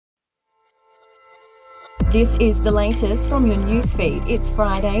This is the latest from your newsfeed. It's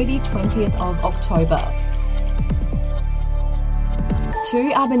Friday, the 20th of October.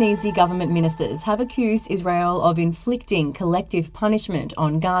 Two Albanese government ministers have accused Israel of inflicting collective punishment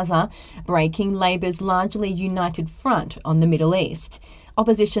on Gaza, breaking Labor's largely united front on the Middle East.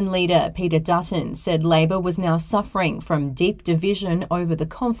 Opposition leader Peter Dutton said Labor was now suffering from deep division over the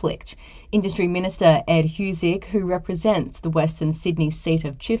conflict. Industry Minister Ed Husic, who represents the Western Sydney seat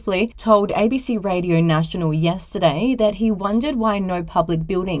of Chifley, told ABC Radio National yesterday that he wondered why no public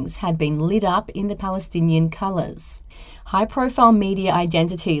buildings had been lit up in the Palestinian colours. High-profile media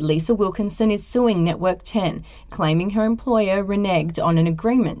identity Lisa Wilkinson is suing Network 10, claiming her employer reneged on an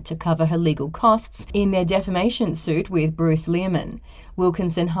agreement to cover her legal costs in their defamation suit with Bruce Lehrman.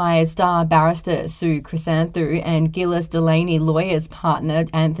 Wilkinson hired star barrister Sue Chrysanthu and Gillis Delaney lawyers partner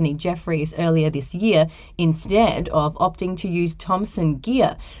Anthony Jeffries earlier this year instead of opting to use Thomson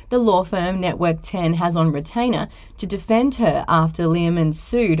Gear, the law firm Network 10 has on retainer, to defend her after Lehrman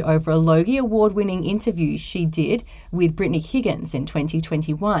sued over a Logie Award-winning interview she did with Brittany Higgins in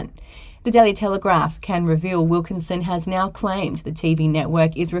 2021. The Daily Telegraph can reveal Wilkinson has now claimed the TV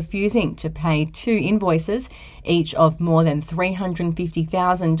network is refusing to pay two invoices, each of more than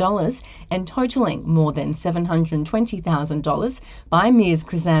 $350,000 and totalling more than $720,000 by Ms.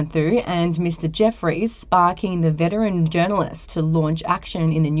 Chrysanthu and Mr. Jeffries, sparking the veteran journalist to launch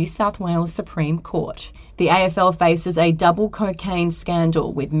action in the New South Wales Supreme Court. The AFL faces a double cocaine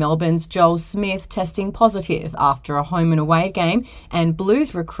scandal, with Melbourne's Joel Smith testing positive after a home and away game and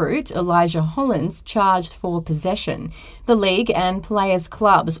Blues recruit Elijah Hollands charged for possession. The league and players'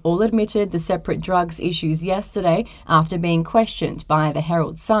 clubs all admitted the separate drugs issues yesterday after being questioned by the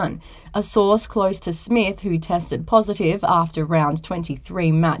Herald Sun. A source close to Smith, who tested positive after round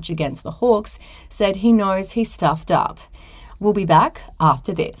 23 match against the Hawks, said he knows he's stuffed up. We'll be back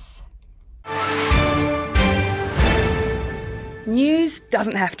after this. News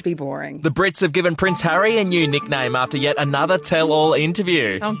doesn't have to be boring. The Brits have given Prince Harry a new nickname after yet another tell-all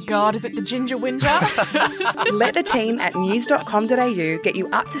interview. Oh God, is it the Ginger Whinger? Let the team at news.com.au get you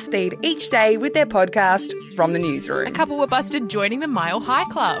up to speed each day with their podcast, From the Newsroom. A couple were busted joining the Mile High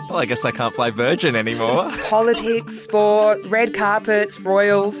Club. Well, I guess they can't fly Virgin anymore. Politics, sport, red carpets,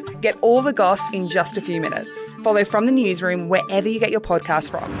 royals. Get all the goss in just a few minutes. Follow From the Newsroom wherever you get your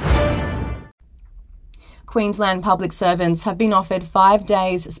podcast from. Queensland public servants have been offered 5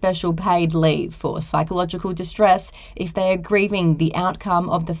 days special paid leave for psychological distress if they are grieving the outcome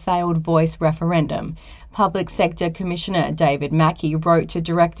of the failed Voice referendum. Public Sector Commissioner David Mackey wrote to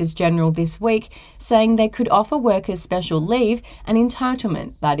Directors General this week saying they could offer workers special leave, an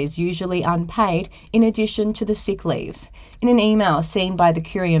entitlement that is usually unpaid, in addition to the sick leave. In an email seen by the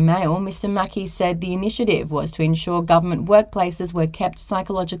Courier Mail, Mr Mackey said the initiative was to ensure government workplaces were kept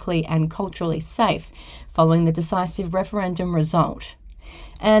psychologically and culturally safe following the decisive referendum result.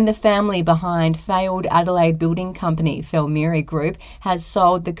 And the family behind failed Adelaide building company Felmiri Group has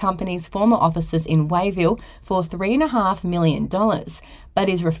sold the company's former offices in Wayville for $3.5 million, but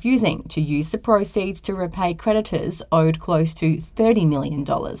is refusing to use the proceeds to repay creditors owed close to $30 million.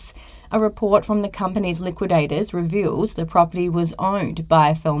 A report from the company's liquidators reveals the property was owned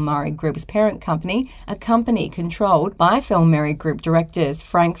by Felmiri Group's parent company, a company controlled by Felmiri Group directors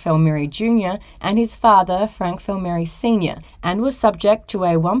Frank Felmiri Jr. and his father, Frank Felmiri Sr., and was subject to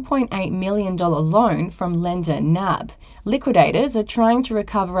a $1.8 million loan from lender NAB. Liquidators are trying to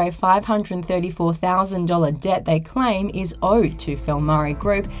recover a $534,000 debt they claim is owed to Felmiri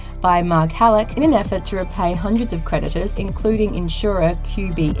Group by Mark Halleck in an effort to repay hundreds of creditors, including insurer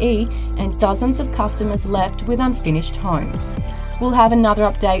QBE, and dozens of customers left with unfinished homes. We'll have another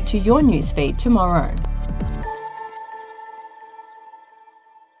update to your newsfeed tomorrow.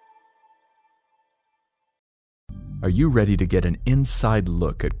 Are you ready to get an inside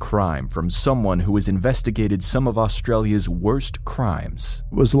look at crime from someone who has investigated some of Australia's worst crimes?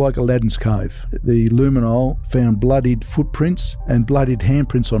 It was like Aladdin's Cave. The luminol found bloodied footprints and bloodied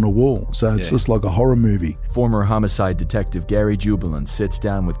handprints on a wall, so it's just like a horror movie. Former homicide detective Gary Jubilant sits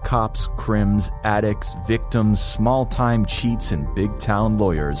down with cops, crims, addicts, victims, small-time cheats, and big-town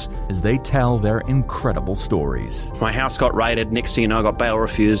lawyers as they tell their incredible stories. My house got raided. Next thing you know, I got bail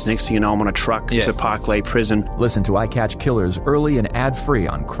refused. Next thing you know, I'm on a truck to Parklea Prison. Listen to I Catch Killers early and ad-free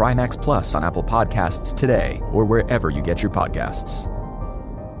on Crimex Plus on Apple Podcasts today or wherever you get your podcasts.